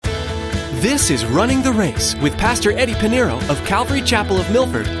This is Running the Race with Pastor Eddie Pinero of Calvary Chapel of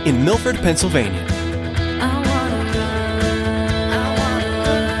Milford in Milford, Pennsylvania.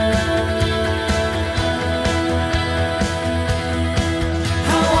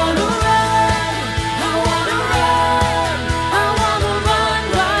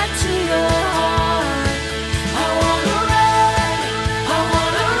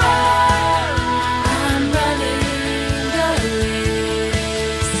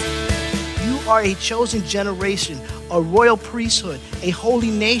 Are a chosen generation, a royal priesthood, a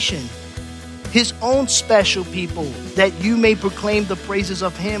holy nation, his own special people, that you may proclaim the praises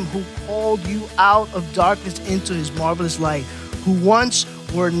of him who called you out of darkness into his marvelous light, who once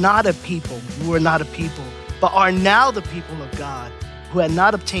were not a people, but are now the people of God, who had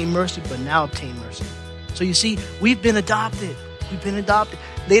not obtained mercy, but now obtain mercy. So you see, we've been adopted.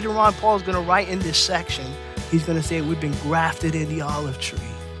 Later on, Paul's going to write in this section, he's going to say we've been grafted in the olive tree.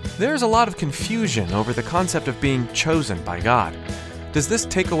 There's a lot of confusion over the concept of being chosen by God. Does this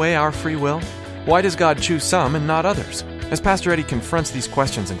take away our free will? Why does God choose some and not others? As Pastor Eddie confronts these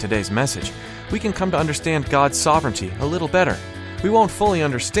questions in today's message, we can come to understand God's sovereignty a little better. We won't fully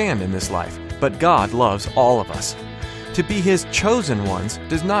understand in this life, but God loves all of us. To be His chosen ones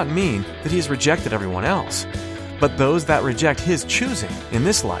does not mean that He has rejected everyone else. But those that reject His choosing in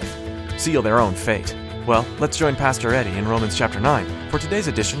this life seal their own fate. Well, let's join Pastor Eddie in Romans chapter 9 for today's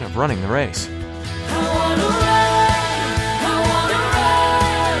edition of Running the Race.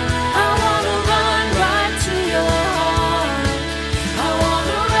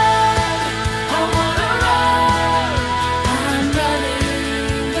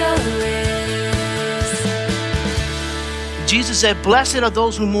 Jesus said, blessed are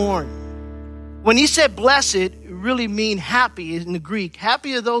those who mourn. When he said blessed, it really mean happy in the Greek.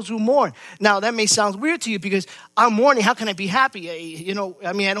 Happy are those who mourn. Now, that may sound weird to you because I'm mourning. How can I be happy? I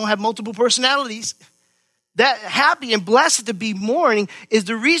don't have multiple personalities. That happy and blessed to be mourning is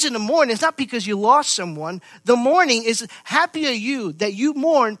the reason to mourn. It's not because you lost someone. The mourning is happy are you that you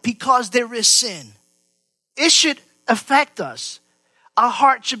mourn because there is sin. It should affect us. Our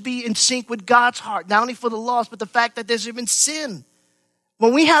heart should be in sync with God's heart, not only for the lost, but the fact that there's even sin.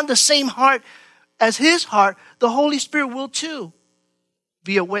 When we have the same heart as his heart, the Holy Spirit will too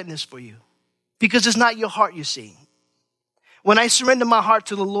be a witness for you. Because it's not your heart you see. When I surrender my heart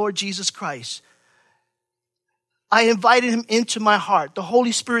to the Lord Jesus Christ, I invited him into my heart. The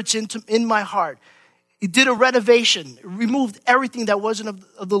Holy Spirit's in my heart. He did a renovation, removed everything that wasn't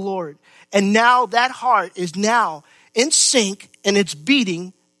of the Lord. And now that heart is now in sync and it's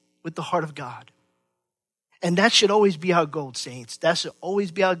beating with the heart of God. And that should always be our goal, saints. That should always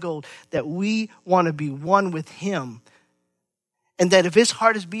be our goal, that we want to be one with him. And that if his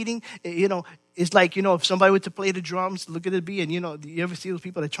heart is beating, it's like, if somebody were to play the drums, look at it beat, and you ever see those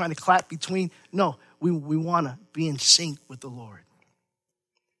people that are trying to clap between? No, we want to be in sync with the Lord.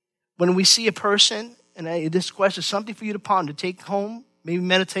 When we see a person, and this question is something for you to ponder, take home, maybe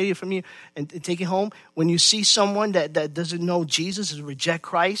meditate it from you and take it home. When you see someone that doesn't know Jesus, is reject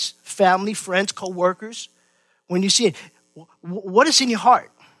Christ, family, friends, co-workers, when you see it, what is in your heart?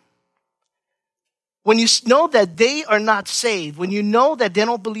 When you know that they are not saved, when you know that they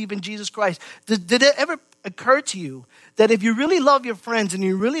don't believe in Jesus Christ, did it ever occur to you that if you really love your friends and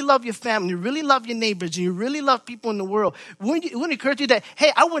you really love your family, you really love your neighbors, and you really love people in the world, wouldn't it occur to you that,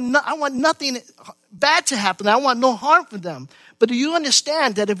 hey, I want nothing bad to happen. I want no harm for them. But do you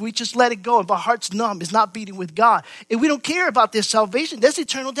understand that if we just let it go, if our heart's numb, it's not beating with God, if we don't care about their salvation, there's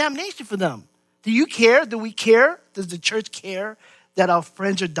eternal damnation for them. Do you care? Do we care? Does the church care that our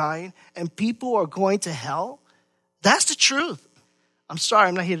friends are dying and people are going to hell? That's the truth. I'm sorry,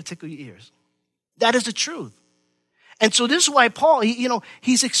 I'm not here to tickle your ears. That is the truth. And so this is why Paul,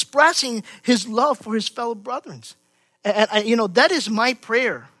 he's expressing his love for his fellow brethren. And that is my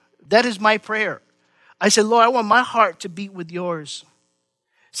prayer. That is my prayer. I said, Lord, I want my heart to beat with yours.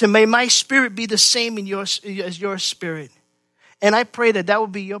 So may my spirit be the same as your spirit. And I pray that will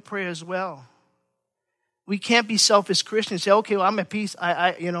be your prayer as well. We can't be selfish Christians and say, okay, well, I'm at peace.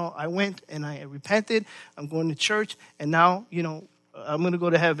 I went and I repented. I'm going to church. And now, I'm going to go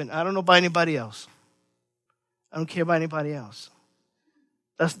to heaven. I don't know about anybody else. I don't care about anybody else.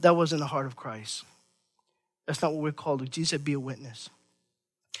 That wasn't the heart of Christ. That's not what we're called to. Jesus said, be a witness.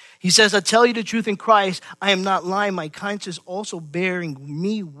 He says, I tell you the truth in Christ, I am not lying. My conscience also bearing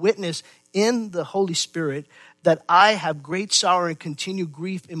me witness in the Holy Spirit that I have great sorrow and continued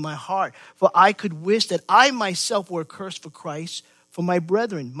grief in my heart. For I could wish that I myself were accursed for Christ, for my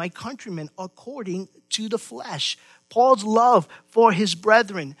brethren, my countrymen, according to the flesh. Paul's love for his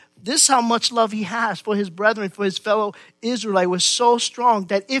brethren, This is how much love he has for his brethren, for his fellow Israelite was so strong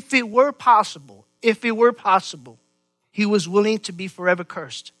that if it were possible, he was willing to be forever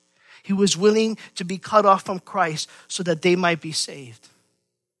cursed. He was willing to be cut off from Christ so that they might be saved.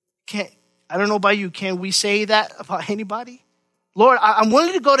 I don't know about you, can we say that about anybody? Lord, I'm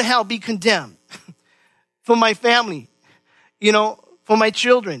willing to go to hell, be condemned for my family, for my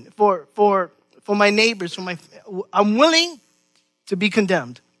children, for my neighbors, I'm willing to be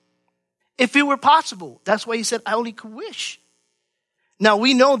condemned. If it were possible, that's why he said, I only could wish. Now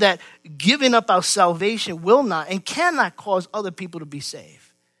we know that giving up our salvation will not and cannot cause other people to be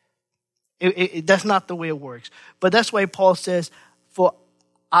saved. That's not the way it works. But that's why Paul says, for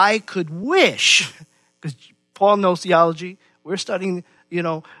I could wish, because Paul knows theology. We're studying,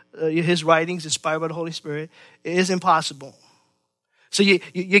 his writings inspired by the Holy Spirit. It is impossible. So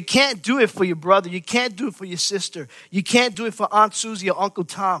you can't do it for your brother. You can't do it for your sister. You can't do it for Aunt Susie or Uncle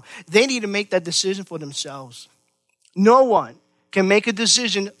Tom. They need to make that decision for themselves. No one can make a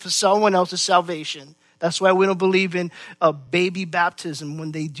decision for someone else's salvation. That's why we don't believe in baby baptism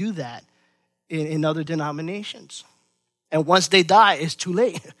when they do that in other denominations. And once they die, it's too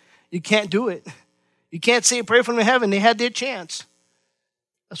late. You can't do it. You can't say a prayer from heaven. They had their chance.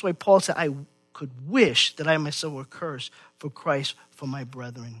 That's why Paul said, I could wish that I myself were cursed for Christ, for my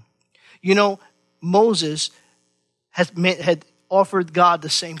brethren. Moses had offered God the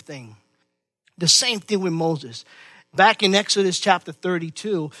same thing. The same thing with Moses. Back in Exodus chapter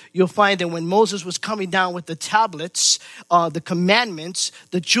 32, you'll find that when Moses was coming down with the tablets, the commandments,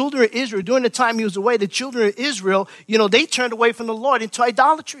 the children of Israel, during the time he was away, the children of Israel, they turned away from the Lord into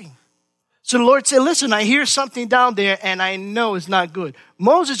idolatry. So the Lord said, listen, I hear something down there and I know it's not good.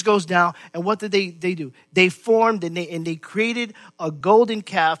 Moses goes down and what did they do? They formed and they created a golden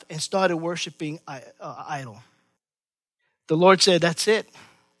calf and started worshiping idol. The Lord said, that's it.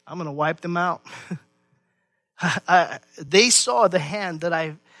 I'm going to wipe them out. They saw the hand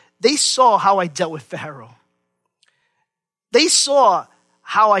they saw how I dealt with Pharaoh. They saw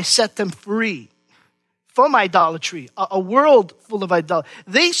how I set them free from idolatry, a world full of idolatry.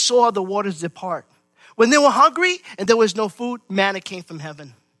 They saw the waters depart. When they were hungry and there was no food, manna came from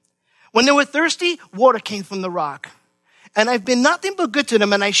heaven. When they were thirsty, water came from the rock. And I've been nothing but good to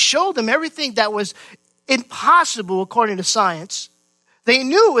them, and I showed them everything that was impossible according to science. They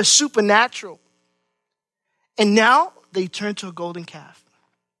knew it was supernatural. And now they turn to a golden calf.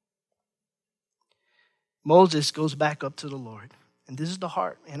 Moses goes back up to the Lord. And this is the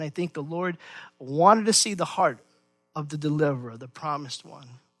heart. And I think the Lord wanted to see the heart of the deliverer, the promised one.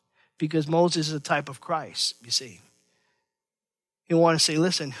 Because Moses is a type of Christ, you see. He wanted to say,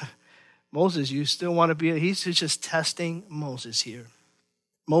 listen, Moses, you still want to be, he's just testing Moses here.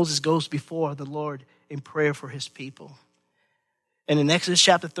 Moses goes before the Lord in prayer for his people. And in Exodus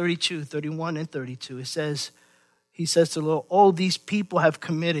chapter 32, 31 and 32, he says to the Lord, oh, these people have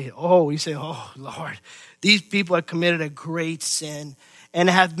committed. Oh, he said, oh, Lord, these people have committed a great sin and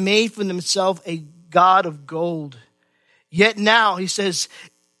have made for themselves a god of gold. Yet now, he says,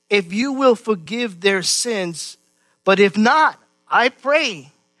 if you will forgive their sins, but if not, I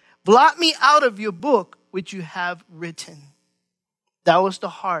pray, blot me out of your book which you have written. That was the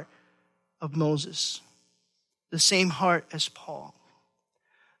heart of Moses. The same heart as Paul.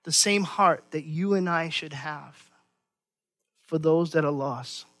 The same heart that you and I should have for those that are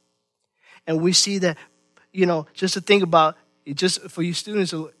lost. And we see that, just to think about, just for you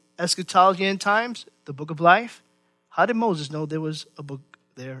students of eschatology end times, the book of life, how did Moses know there was a book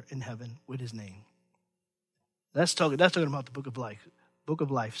there in heaven with his name? That's talking about the book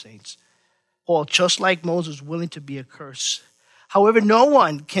of life, saints. Paul, just like Moses, willing to be a curse. However, no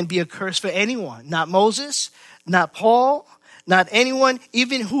one can be a curse for anyone. Not Moses, not Paul, not anyone,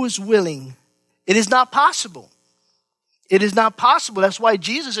 even who is willing. It is not possible. It is not possible. That's why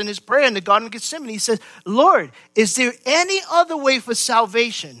Jesus in his prayer in the Garden of Gethsemane, he says, Lord, is there any other way for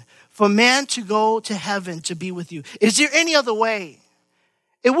salvation, for man to go to heaven to be with you? Is there any other way?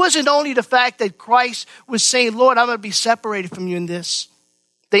 It wasn't only the fact that Christ was saying, Lord, I'm going to be separated from you in this.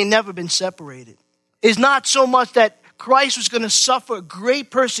 They never been separated. It's not so much that Christ was going to suffer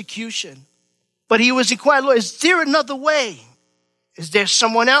great persecution, but he was inquiring, Lord, is there another way? Is there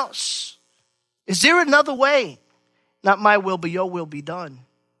someone else? Is there another way? Not my will, but your will be done.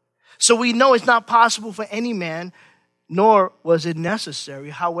 So we know it's not possible for any man, nor was it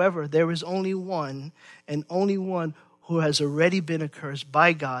necessary. However, there is only one, and only one who has already been accursed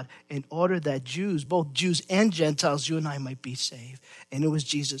by God in order that Jews, both Jews and Gentiles, you and I might be saved. And it was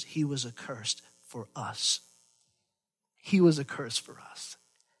Jesus. He was accursed for us. He was accursed for us.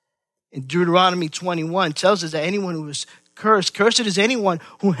 In Deuteronomy 21 tells us that anyone who is Cursed. Cursed is anyone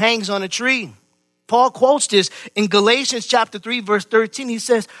who hangs on a tree. Paul quotes this in Galatians chapter 3, verse 13. He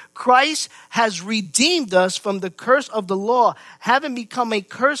says, Christ has redeemed us from the curse of the law, having become a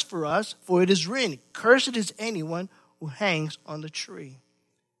curse for us, for it is written, cursed is anyone who hangs on the tree.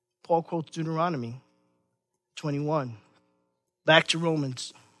 Paul quotes Deuteronomy 21. Back to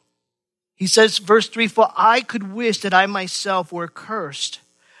Romans. He says, verse 3, for I could wish that I myself were cursed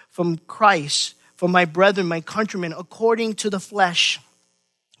from Christ, from my brethren, my countrymen, according to the flesh.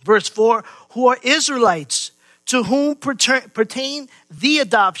 Verse 4, who are Israelites, to whom pertain the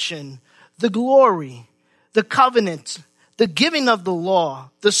adoption, the glory, the covenant, the giving of the law,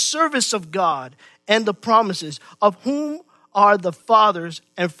 the service of God, and the promises, of whom are the fathers,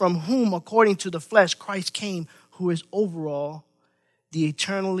 and from whom, according to the flesh, Christ came, who is over all, the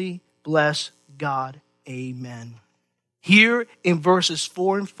eternally blessed God. Amen. Here in verses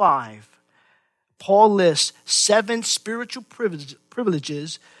 4 and 5, Paul lists 7 spiritual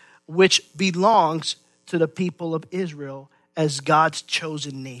privileges which belongs to the people of Israel as God's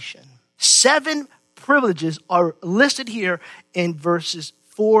chosen nation. 7 privileges are listed here in verses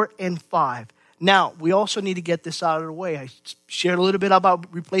 4 and 5. Now, we also need to get this out of the way. I shared a little bit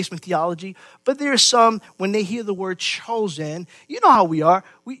about replacement theology, but there's some, when they hear the word chosen, you know how we are.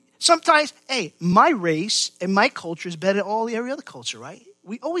 Sometimes, hey, my race and my culture is better than every other culture, right?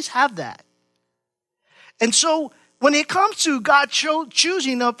 We always have that. And so when it comes to God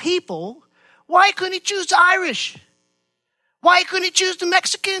choosing a people, why couldn't he choose the Irish? Why couldn't he choose the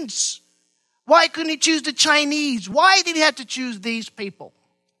Mexicans? Why couldn't he choose the Chinese? Why did he have to choose these people?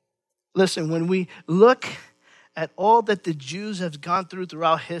 Listen, when we look at all that the Jews have gone through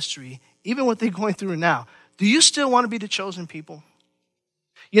throughout history, even what they're going through now, do you still want to be the chosen people?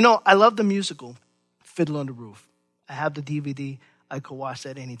 You know, I love the musical, Fiddler on the Roof. I have the DVD. I could watch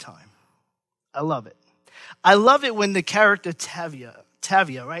that anytime. I love it. I love it when the character Tavia,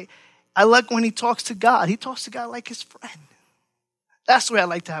 right? I like when he talks to God. He talks to God like his friend. That's the way I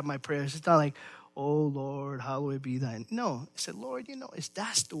like to have my prayers. It's not like, oh, Lord, hallowed be thy. No, I said, Lord,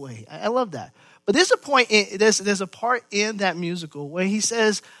 that's the way. I love that. But there's a point, there's a part in that musical where he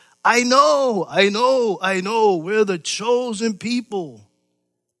says, I know, we're the chosen people.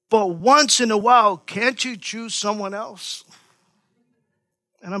 But once in a while, can't you choose someone else?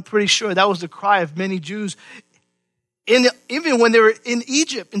 And I'm pretty sure that was the cry of many Jews, even when they were in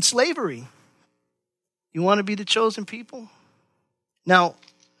Egypt in slavery. You want to be the chosen people? Now,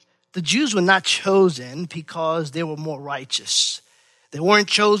 the Jews were not chosen because they were more righteous. They weren't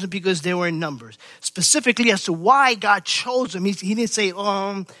chosen because they were in numbers. Specifically as to why God chose them, he didn't say,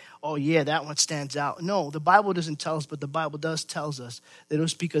 oh yeah, that one stands out. No, the Bible doesn't tell us, but the Bible does tell us that it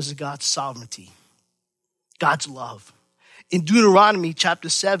was because of God's sovereignty, God's love. In Deuteronomy chapter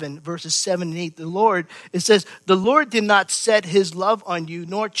 7, verses 7 and 8, it says, the Lord did not set his love on you,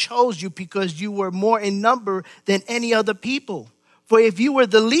 nor chose you because you were more in number than any other people. For if you were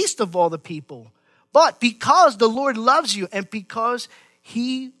the least of all the people, but because the Lord loves you and because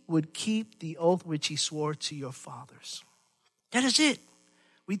he would keep the oath which he swore to your fathers. That is it.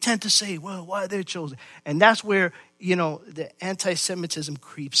 We tend to say, well, why are they chosen? And that's where, the anti-Semitism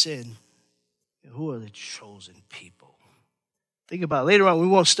creeps in. Who are the chosen people? Think about it. Later on, we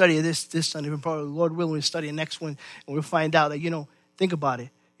won't study this Sunday. We'll probably, Lord willing, we'll study the next one, and we'll find out that, think about it.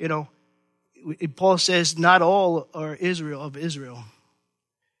 Paul says, not all are Israel of Israel.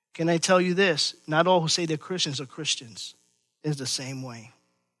 Can I tell you this? Not all who say they're Christians are Christians. It's the same way.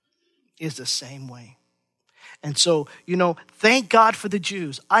 It's the same way. And so, thank God for the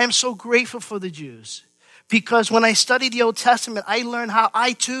Jews. I am so grateful for the Jews. Because when I study the Old Testament, I learn how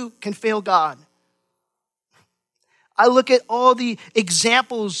I too can fail God. I look at all the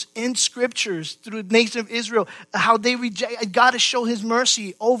examples in scriptures through the nation of Israel, how they reject God to show his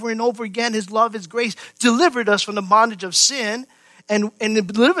mercy over and over again, his love, his grace, delivered us from the bondage of sin and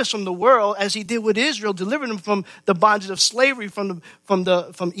delivered us from the world, as he did with Israel, delivered them from the bondage of slavery from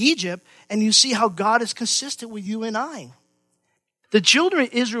Egypt. And you see how God is consistent with you and I. The children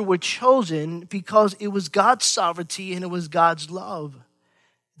of Israel were chosen because it was God's sovereignty and it was God's love.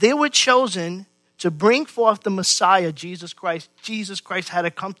 They were chosen to bring forth the Messiah, Jesus Christ. Jesus Christ had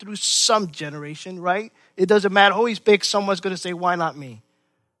to come through some generation, right? It doesn't matter who he's picked, someone's going to say, why not me?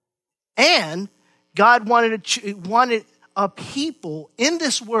 And God wanted a people in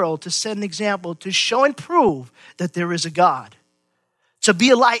this world to set an example, to show and prove that there is a God, to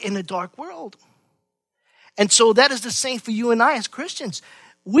be a light in a dark world. And so that is the same for you and I as Christians.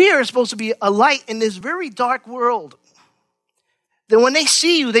 We are supposed to be a light in this very dark world. That when they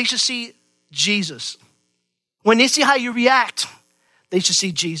see you, they should see Jesus. When they see how you react, they should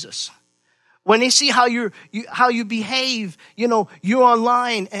see Jesus. When they see how you behave, you're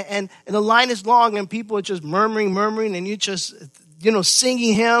online and the line is long and people are just murmuring, and you're just,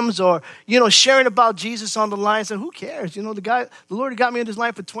 singing hymns or, sharing about Jesus on the line. So who cares? The Lord got me on this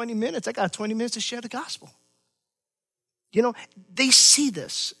line for 20 minutes. I got 20 minutes to share the gospel. They see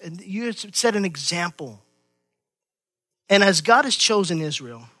this and you set an example. And as God has chosen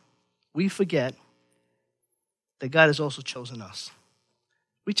Israel, we forget that God has also chosen us.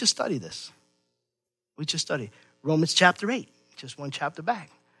 We just study this. We just studied Romans chapter 8, just one chapter back,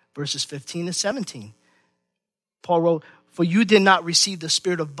 verses 15 to 17. Paul wrote, "For you did not receive the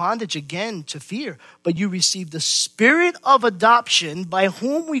spirit of bondage again to fear, but you received the spirit of adoption by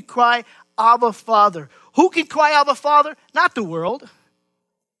whom we cry, Abba, Father." Who can cry Abba, Father? Not the world.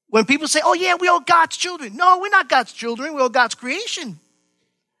 When people say, "Oh yeah, we are God's children." No, we're not God's children. We're God's creation.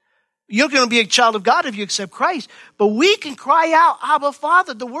 You're going to be a child of God if you accept Christ. But we can cry out, Abba,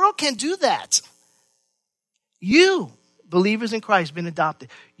 Father. The world can't do that. You, believers in Christ, been adopted.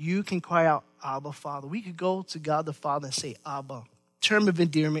 You can cry out, Abba, Father. We could go to God the Father and say, Abba. Term of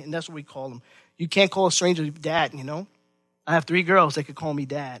endearment, and that's what we call him. You can't call a stranger dad, I have 3 girls that could call me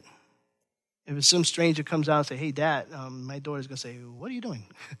dad. If some stranger comes out and say, "Hey, Dad," my daughter's going to say, "What are you doing?"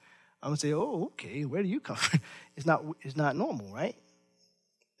 I'm going to say, "Oh, okay, where do you come from?" It's not normal, right?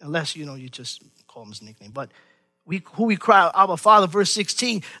 Unless, you just call him his nickname. But who we cry out, Abba, Father, verse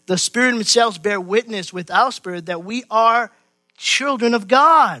 16, the Spirit himself bear witness with our spirit that we are children of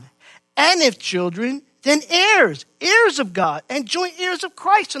God. And if children, then heirs of God, and joint heirs of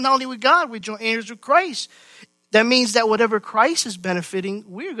Christ. So not only with God, we're joint heirs with Christ. That means that whatever Christ is benefiting,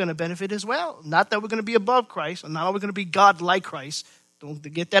 we're going to benefit as well. Not that we're going to be above Christ, or not that we're going to be God like Christ. Don't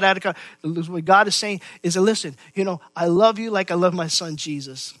get that out of context. What God is saying is, listen, I love you like I love my son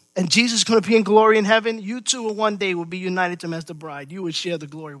Jesus. And Jesus is going to be in glory in heaven. You two will one day will be united to him as the bride. You will share the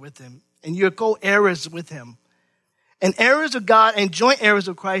glory with him. And you're co-heirs with him. And heirs of God and joint heirs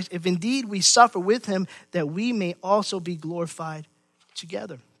of Christ, if indeed we suffer with him, that we may also be glorified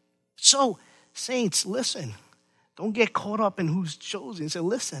together. So, saints, listen. Don't get caught up in who's chosen. Say,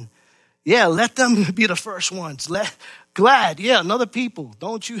 listen, let them be the first ones. Other people.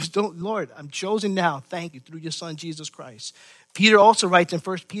 Lord, I'm chosen now. Thank you, through your son, Jesus Christ. Peter also writes in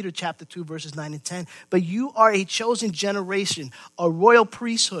 1 Peter chapter 2, verses 9 and 10, but you are a chosen generation, a royal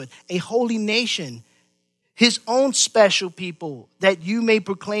priesthood, a holy nation, his own special people, that you may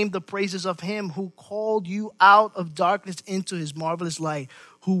proclaim the praises of him who called you out of darkness into his marvelous light,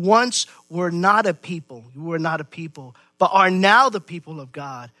 who once were not a people, but are now the people of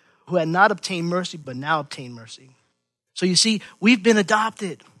God, who had not obtained mercy, but now obtain mercy. So you see, we've been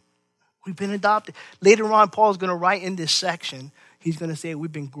adopted. We've been adopted. Later on, Paul's going to write in this section, he's going to say,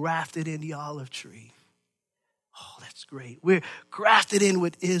 we've been grafted in the olive tree. Oh, that's great. We're grafted in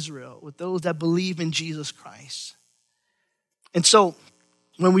with Israel, with those that believe in Jesus Christ. And so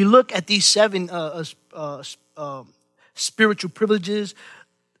when we look at these 7 spiritual privileges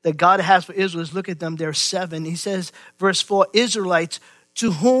that God has for Israel, look at them. There are 7. He says, verse 4, Israelites,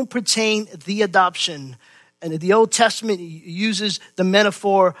 to whom pertain the adoption. And the Old Testament uses the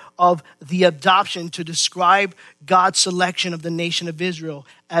metaphor of the adoption to describe God's selection of the nation of Israel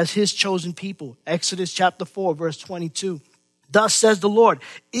as his chosen people. Exodus chapter 4, verse 22. Thus says the Lord,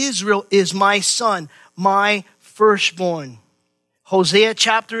 Israel is my son, my firstborn. Hosea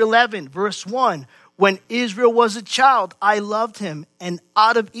chapter 11, verse 1. When Israel was a child, I loved him, and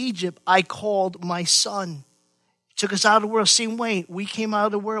out of Egypt I called my son. He took us out of the world. Same way we came out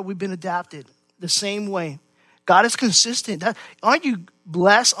of the world, we've been adopted. The same way. God is consistent. Aren't you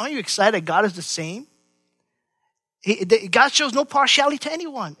blessed? Aren't you excited? God is the same. God shows no partiality to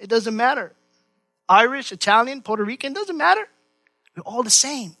anyone. It doesn't matter. Irish, Italian, Puerto Rican, doesn't matter. We're all the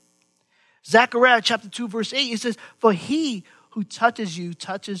same. Zechariah chapter 2, verse 8, it says, for he who touches you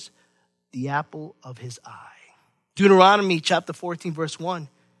touches the apple of his eye. Deuteronomy chapter 14, verse 1,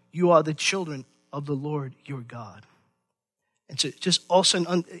 you are the children of the Lord your God. And to just also,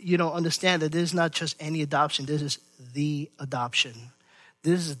 understand that this is not just any adoption. This is the adoption.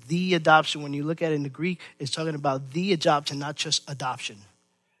 This is the adoption. When you look at it in the Greek, it's talking about the adoption, not just adoption.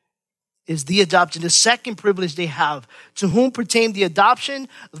 It's the adoption. The second privilege they have, to whom pertain the adoption,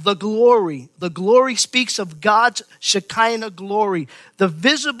 the glory. The glory speaks of God's Shekinah glory, the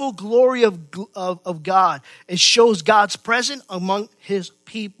visible glory of God. It shows God's presence among his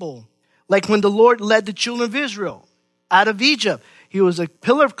people. Like when the Lord led the children of Israel out of Egypt, he was a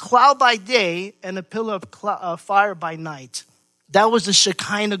pillar of cloud by day and a pillar of fire by night. That was the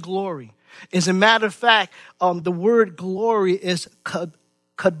Shekinah glory. As a matter of fact, the word glory is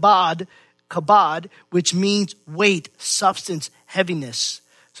kabod, which means weight, substance, heaviness.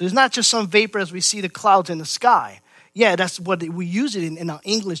 So it's not just some vapor as we see the clouds in the sky. Yeah, that's what we use it in our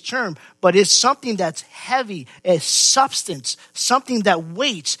English term, but it's something that's heavy, a substance, something that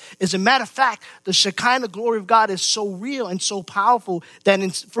weights. As a matter of fact, the Shekinah glory of God is so real and so powerful that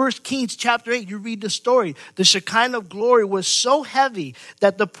in 1 Kings chapter 8, you read the story. The Shekinah glory was so heavy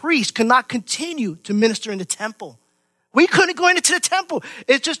that the priest could not continue to minister in the temple. We couldn't go into the temple.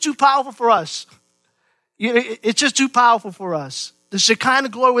 It's just too powerful for us. It's just too powerful for us. The Shekinah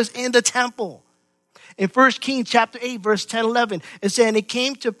glory was in the temple. In 1 Kings chapter 8, verse 10, 11, it said, and it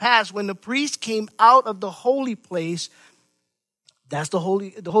came to pass when the priest came out of the holy place, that's the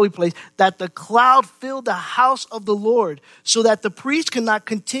holy place, that the cloud filled the house of the Lord, so that the priest could not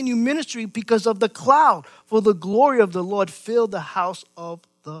continue ministry because of the cloud, for the glory of the Lord filled the house of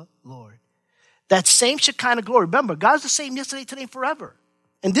the Lord. That same Shekinah glory, remember, God's the same yesterday, today, and forever.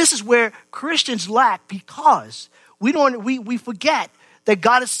 And this is where Christians lack because we forget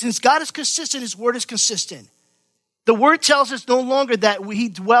that since God is consistent, his word is consistent. The word tells us no longer that he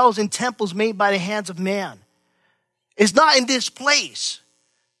dwells in temples made by the hands of man. It's not in this place.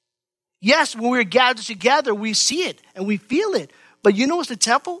 Yes, when we're gathered together, we see it and we feel it. But you know what's the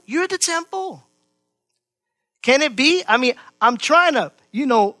temple? You're the temple. Can it be? I mean, I'm trying to,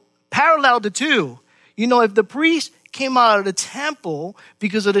 parallel the two. If the priest came out of the temple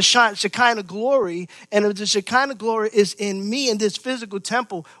because of the Shekinah glory, and if the Shekinah glory is in me in this physical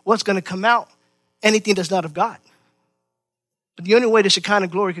temple, what's going to come out? Anything that's not of God. But the only way the Shekinah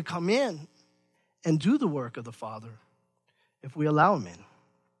glory could come in and do the work of the Father if we allow him in.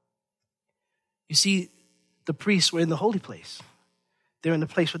 You see, the priests were in the holy place. They're in the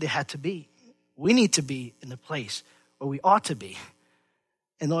place where they had to be. We need to be in the place where we ought to be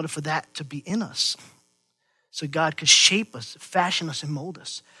in order for that to be in us. So God could shape us, fashion us, and mold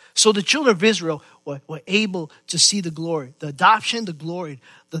us. So the children of Israel were able to see the glory. The adoption, the glory.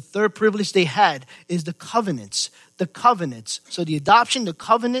 The third privilege they had is the covenants. The covenants. So the adoption, the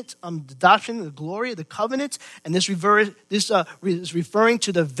covenant, the glory, the covenants. And this is referring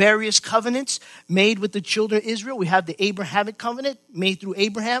to the various covenants made with the children of Israel. We have the Abrahamic covenant made through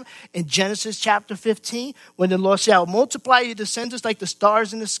Abraham in Genesis chapter 15. When the Lord said, I'll multiply your descendants like the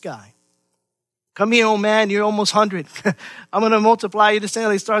stars in the sky. Come here, old man, you're almost 100. I'm going to multiply you to say,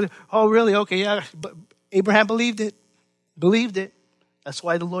 like stars. Oh, really? Okay, yeah. But Abraham believed it. That's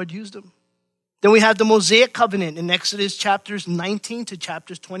why the Lord used him. Then we have the Mosaic covenant in Exodus chapters 19 to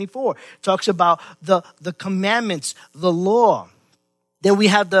chapters 24. It talks about the commandments, the law. Then we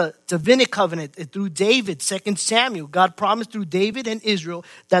have the Davidic covenant through David, 2 Samuel. God promised through David and Israel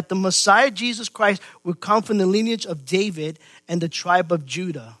that the Messiah, Jesus Christ, would come from the lineage of David and the tribe of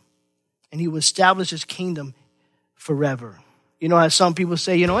Judah. And he will establish his kingdom forever. As some people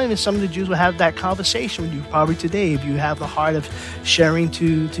say, and some of the Jews will have that conversation with you probably today if you have the heart of sharing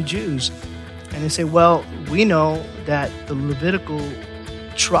to Jews. And they say, well, we know that the Levitical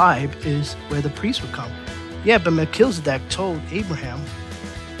tribe is where the priest would come. Yeah, but Melchizedek told Abraham,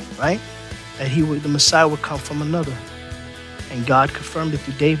 right, that the Messiah would come from another. And God confirmed it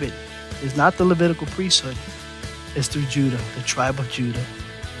through David. It's not the Levitical priesthood. It's through Judah, the tribe of Judah.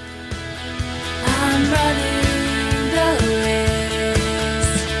 I'm running the race.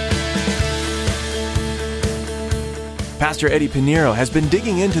 Pastor Eddie Pinheiro has been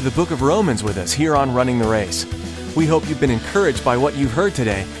digging into the book of Romans with us here on Running the Race. We hope you've been encouraged by what you've heard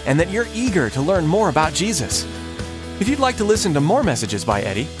today and that you're eager to learn more about Jesus. If you'd like to listen to more messages by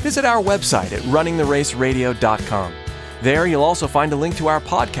Eddie, visit our website at runningtheraceradio.com. There you'll also find a link to our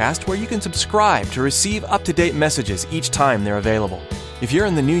podcast where you can subscribe to receive up-to-date messages each time they're available. If you're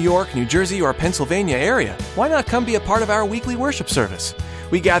in the New York, New Jersey, or Pennsylvania area, why not come be a part of our weekly worship service?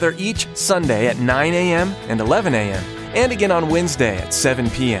 We gather each Sunday at 9 a.m. and 11 a.m., and again on Wednesday at 7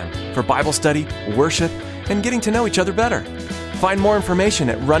 p.m. for Bible study, worship, and getting to know each other better. Find more information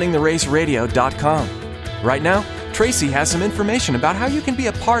at runningtheraceradio.com. Right now, Tracy has some information about how you can be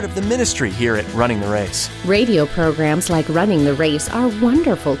a part of the ministry here at Running the Race. Radio programs like Running the Race are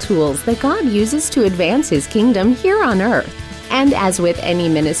wonderful tools that God uses to advance His kingdom here on earth. And as with any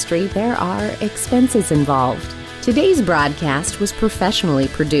ministry, there are expenses involved. Today's broadcast was professionally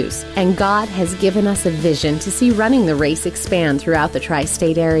produced, and God has given us a vision to see Running the Race expand throughout the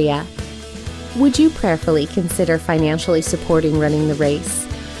tri-state area. Would you prayerfully consider financially supporting Running the Race?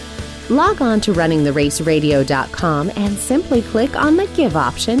 Log on to runningtheraceradio.com and simply click on the Give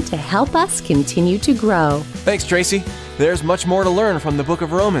option to help us continue to grow. Thanks, Tracy. There's much more to learn from the book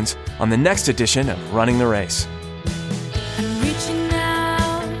of Romans on the next edition of Running the Race.